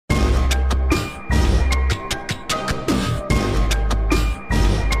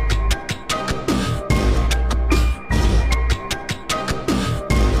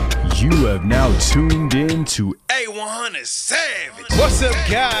have now tuned in to A100 Savage. What's up,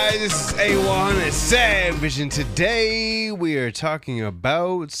 guys? This is A100 Savage, and today we are talking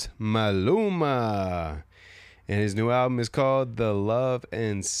about Maluma. And his new album is called The Love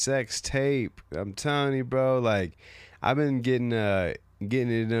and Sex Tape. I'm telling you, bro, like, I've been getting it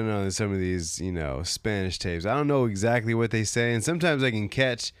in on some of these, Spanish tapes. I don't know exactly what they say, and sometimes I can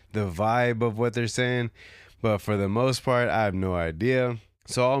catch the vibe of what they're saying, but for the most part, I have no idea.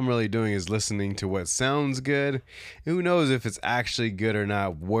 So all I'm really doing is listening to what sounds good. Who knows if it's actually good or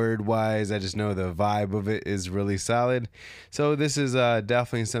not word-wise. I just know the vibe of it is really solid. So this is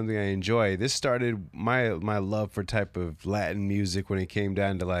definitely something I enjoy. This started my love for type of Latin music when it came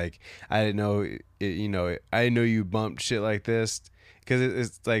down to, like, I didn't know I didn't know you bumped shit like this, because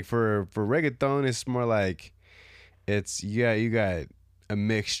it's like for reggaeton, it's more like you got a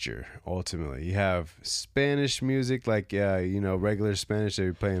mixture. Ultimately, you have Spanish music, like regular Spanish that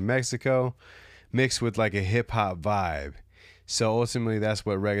we play in Mexico, mixed with like a hip-hop vibe. So ultimately, that's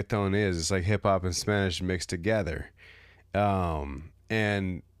what reggaeton is. It's like hip-hop and Spanish mixed together.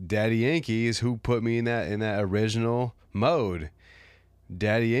 And Daddy Yankee is who put me in that original mode.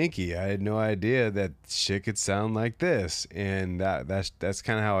 Daddy Yankee, I had no idea that shit could sound like this, and that's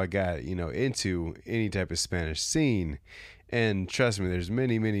kind of how I got into any type of Spanish scene. And trust me, there's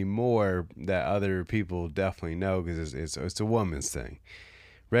many, many more that other people definitely know, because it's a woman's thing.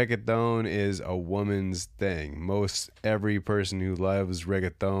 Reggaeton is a woman's thing. Every person who loves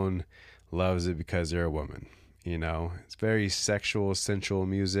reggaeton loves it because they're a woman. It's very sexual, sensual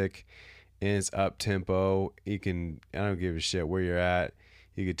music, and it's up tempo. I don't give a shit where you're at.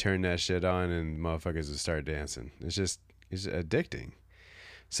 You could turn that shit on and motherfuckers will start dancing. It's addicting.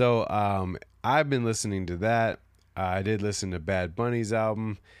 So I've been listening to that. I did listen to Bad Bunny's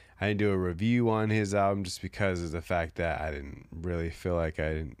album. I didn't do a review on his album just because of the fact that I didn't really feel like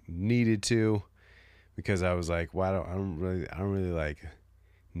I needed to, because I was like, well, I don't really like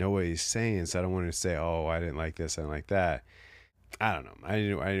know what he's saying, so I don't want to say, oh, I didn't like this, I didn't like that. I don't know. I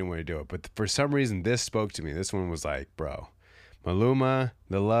didn't want to do it, but for some reason this spoke to me. This one was like, bro, Maluma,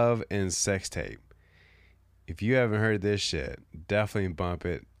 The Love and Sex Tape. If you haven't heard this shit, definitely bump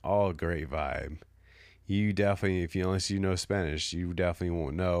it. All great vibe. You definitely, unless you know Spanish, you definitely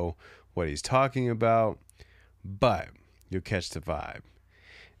won't know what he's talking about, but you'll catch the vibe.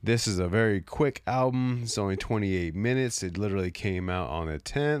 This is a very quick album. It's only 28 minutes. It literally came out on the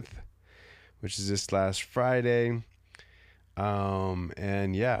 10th, which is this last Friday.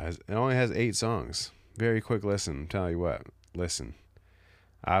 And yeah, it only has 8 songs. Very quick listen. I'm telling you what, listen.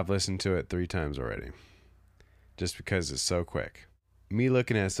 I've listened to it 3 times already, just because it's so quick. Me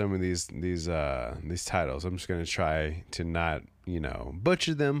looking at some of these titles, I'm just gonna try to not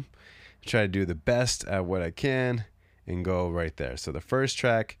butcher them. Try to do the best at what I can and go right there. So the first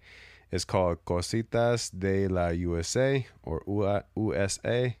track is called Cositas de la USA, or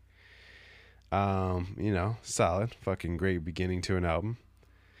USA. Solid, fucking great beginning to an album.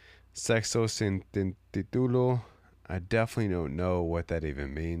 Sexo sin título. I definitely don't know what that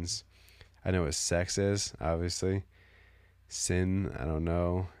even means. I know what sex is, obviously. Sin, I don't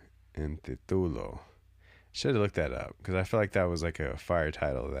know. And Titulo. Should have looked that up, because I feel like that was like a fire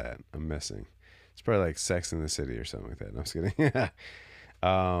title that I'm missing. It's probably like Sex in the City or something like that. No, I'm just kidding.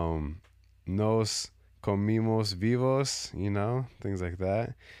 Nos comimos vivos, things like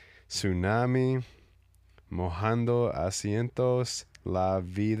that. Tsunami. Mojando asientos. La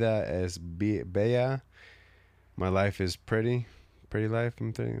vida es bella. My life is pretty. Pretty life,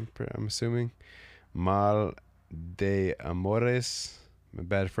 I'm assuming. Mal de amores,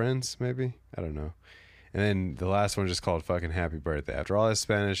 bad friends, maybe, I don't know. And then the last one just called fucking Happy Birthday. After all that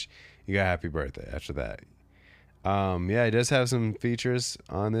Spanish, you got Happy Birthday after that. Yeah, it does have some features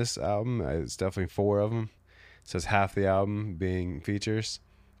on this album. It's definitely 4 of them, so it's half the album being features.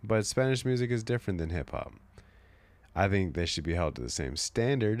 But Spanish music is different than hip-hop. I think they should be held to the same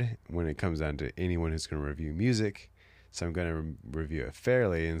standard when it comes down to anyone who's going to review music. So I'm going to review it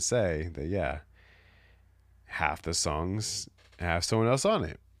fairly and say that, yeah, half the songs have someone else on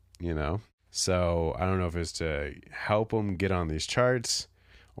it, So I don't know if it's to help them get on these charts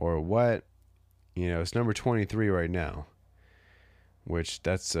or what. It's number 23 right now, which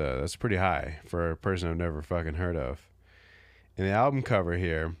that's pretty high for a person I've never fucking heard of. And the album cover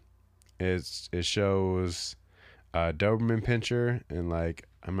here it shows a Doberman Pinscher, and like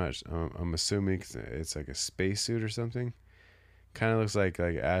I'm assuming it's like a spacesuit or something. Kind of looks like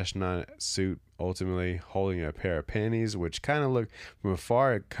astronaut suit, ultimately holding a pair of panties, which kind of look from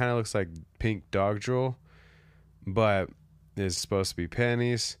afar, it kind of looks like pink dog drool, but it's supposed to be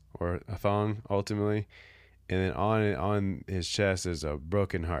panties or a thong ultimately. And then on his chest is a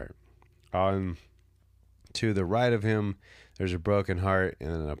broken heart. On to the right of him, there's a broken heart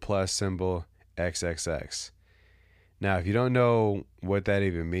and then a plus symbol, XXX. Now, if you don't know what that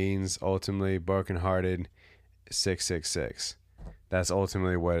even means, ultimately, brokenhearted, 666. That's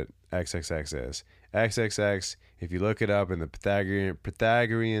ultimately what XXX is. XXX, if you look it up in the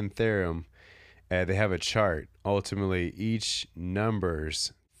Pythagorean theorem, they have a chart. Ultimately, each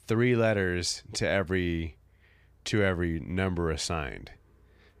number's 3 letters to every number assigned.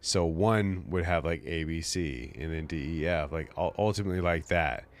 So 1 would have like A, B, C, and then D, E, F, like ultimately like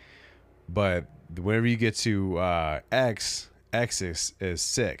that. But whenever you get to X is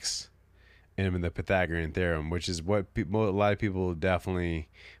 6, and in the Pythagorean theorem, which is what a lot of people definitely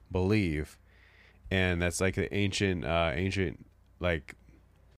believe, and that's like the ancient like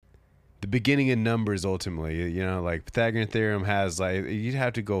the beginning of numbers. Ultimately, you know, like Pythagorean theorem has like, you'd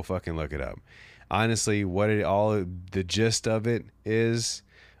have to go fucking look it up. Honestly, the gist of it is,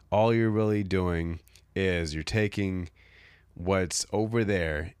 all you're really doing is you're taking what's over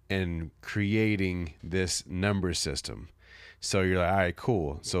there and creating this number system. So you're like, all right,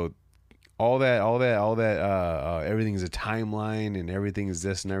 cool. So all that everything's a timeline, and everything is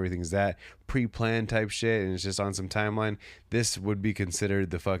this and everything's that, pre-planned type shit, and it's just on some timeline. This would be considered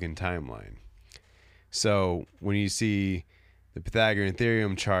the fucking timeline. So when you see the Pythagorean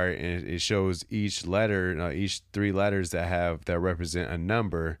theorem chart and it shows each letter, each 3 letters that represent a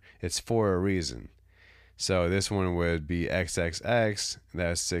number, it's for a reason. So this one would be XXX,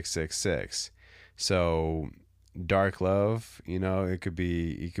 that's 666. So dark love, you know, it could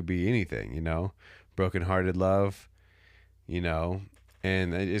be anything, you know, brokenhearted love, you know,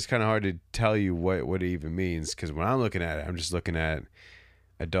 and it's kind of hard to tell you what it even means, because when I'm looking at it, I'm just looking at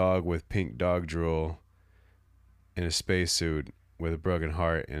a dog with pink dog drool in a spacesuit with a broken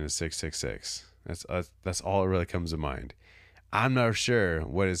heart and a 666. That's all that really comes to mind. I'm not sure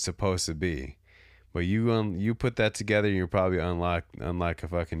what it's supposed to be, but you put that together and you'll probably unlock a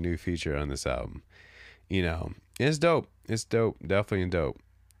fucking new feature on this album. You know, it's dope. It's dope. Definitely dope.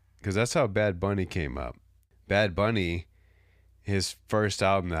 Because that's how Bad Bunny came up. Bad Bunny, his first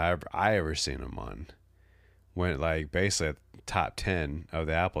album that I ever seen him on, went like basically at the top 10 of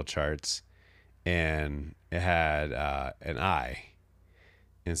the Apple charts, and it had an eye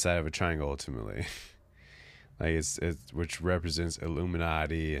inside of a triangle ultimately. Like it's which represents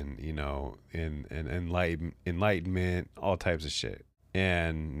Illuminati and, you know, and enlightenment, all types of shit.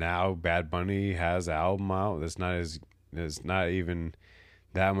 And now Bad Bunny has an album out that's not even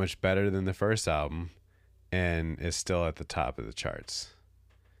that much better than the first album, and is still at the top of the charts.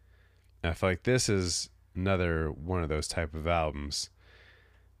 And I feel like this is another one of those type of albums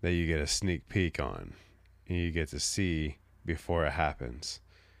that you get a sneak peek on, and you get to see before it happens.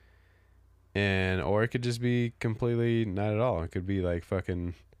 Or it could just be completely not at all. It could be like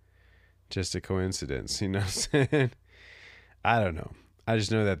fucking just a coincidence, you know what I'm saying? I don't know. I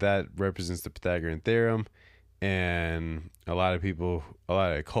just know that represents the Pythagorean theorem, and a lot of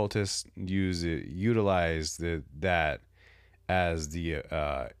occultists utilize that as the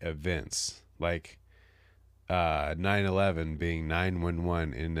events, like 9/11 being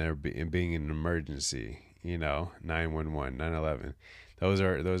 911 in being an emergency, you know, 911, 9/11.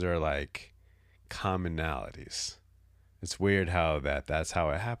 Those are like commonalities. It's weird how that's how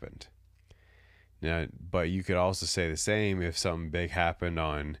it happened. Now, but you could also say the same if something big happened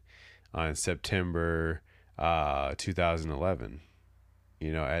on September 2011,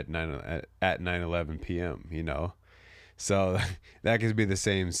 you know, at 9:11 p.m., you know. So that could be the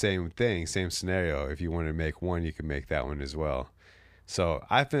same thing, same scenario. If you want to make one, you can make that one as well. So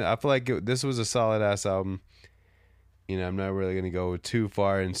I feel like this was a solid ass album. You know, I'm not really going to go too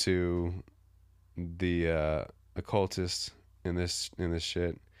far into the occultist in this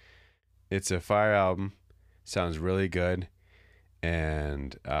shit. It's a fire album. Sounds really good.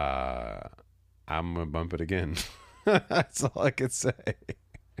 And I'm going to bump it again. That's all I could say.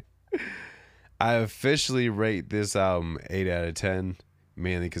 I officially rate this album 8 out of 10,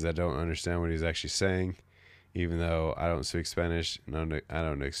 mainly because I don't understand what he's actually saying, even though I don't speak Spanish and I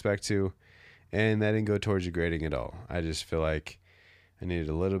don't expect to. And that didn't go towards your grading at all. I just feel like I needed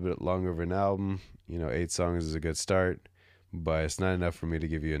a little bit longer of an album. You know, 8 songs is a good start, but it's not enough for me to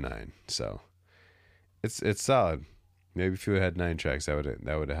give you a 9. So it's solid. Maybe if you had 9 tracks, that would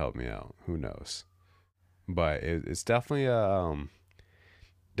have helped me out. Who knows? But it's definitely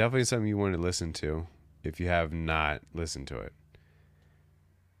definitely something you want to listen to if you have not listened to it.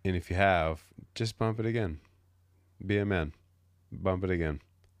 And if you have, just bump it again. Be a man. Bump it again.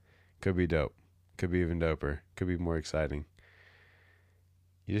 Could be dope. Could be even doper. Could be more exciting.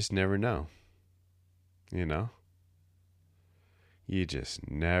 You just never know. You know? You just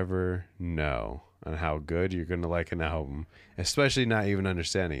never know on how good you're going to like an album, especially not even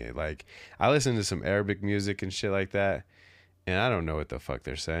understanding it. Like, I listen to some Arabic music and shit like that, and I don't know what the fuck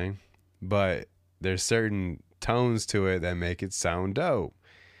they're saying, but there's certain tones to it that make it sound dope.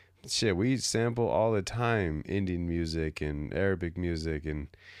 Shit, we sample all the time Indian music and Arabic music and,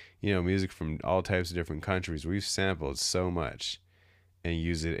 you know, music from all types of different countries. We've sampled so much and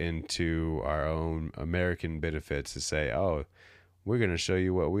use it into our own American benefits to say, oh, we're going to show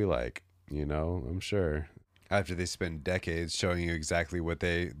you what we like. You know, I'm sure after they spend decades showing you exactly what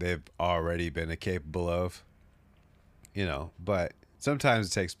they've already been capable of, you know, but sometimes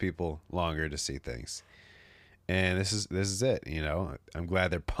it takes people longer to see things. And this is it, you know. I'm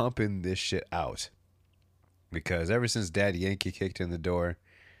glad they're pumping this shit out, because ever since Daddy Yankee kicked in the door,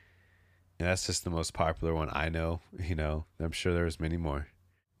 and that's just the most popular one I know, you know, I'm sure there's many more.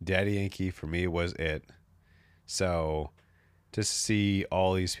 Daddy Yankee for me was it. So just to see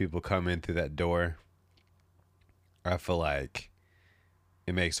all these people come in through that door, I feel like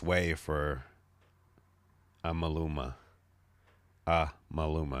it makes way for a Maluma.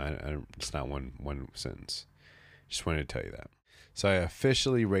 Maluma. It's not one sentence. Just wanted to tell you that. So I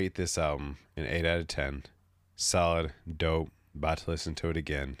officially rate this album an 8 out of 10. Solid, dope, about to listen to it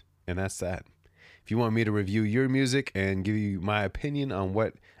again. And that's that. If you want me to review your music and give you my opinion on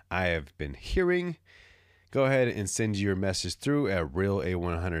what I have been hearing, go ahead and send your message through at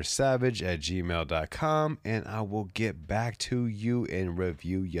reala100savage@gmail.com, and I will get back to you and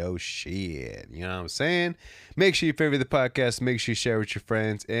review your shit. You know what I'm saying? Make sure you favorite the podcast. Make sure you share with your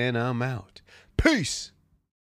friends, and I'm out. Peace.